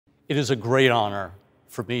It is a great honor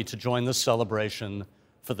for me to join this celebration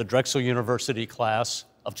for the Drexel University class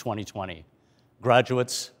of 2020.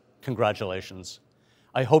 Graduates, congratulations.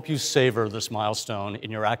 I hope you savor this milestone in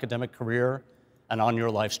your academic career and on your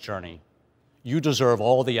life's journey. You deserve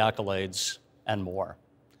all the accolades and more.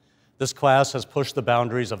 This class has pushed the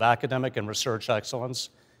boundaries of academic and research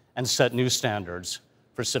excellence and set new standards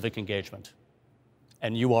for civic engagement.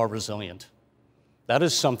 And you are resilient. That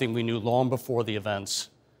is something we knew long before the events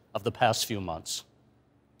of the past few months.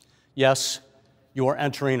 Yes, you are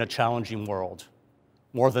entering a challenging world.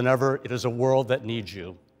 More than ever, it is a world that needs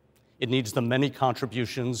you. It needs the many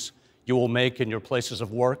contributions you will make in your places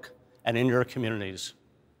of work and in your communities.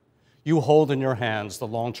 You hold in your hands the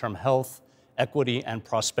long-term health, equity, and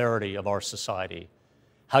prosperity of our society.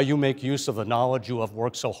 How you make use of the knowledge you have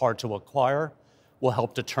worked so hard to acquire will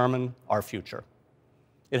help determine our future.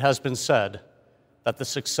 It has been said that the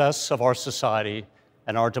success of our society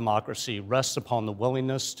and our democracy rests upon the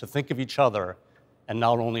willingness to think of each other and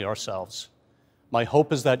not only ourselves. My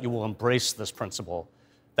hope is that you will embrace this principle,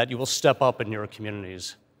 that you will step up in your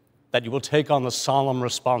communities, that you will take on the solemn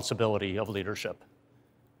responsibility of leadership.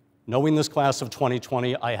 Knowing this class of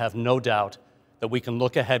 2020, I have no doubt that we can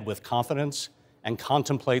look ahead with confidence and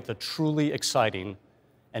contemplate the truly exciting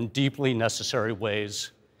and deeply necessary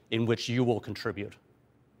ways in which you will contribute.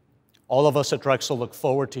 All of us at Drexel look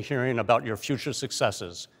forward to hearing about your future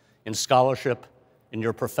successes in scholarship, in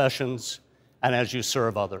your professions, and as you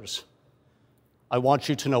serve others. I want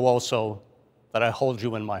you to know also that I hold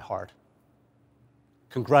you in my heart.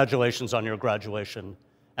 Congratulations on your graduation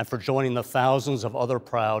and for joining the thousands of other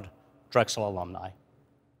proud Drexel alumni.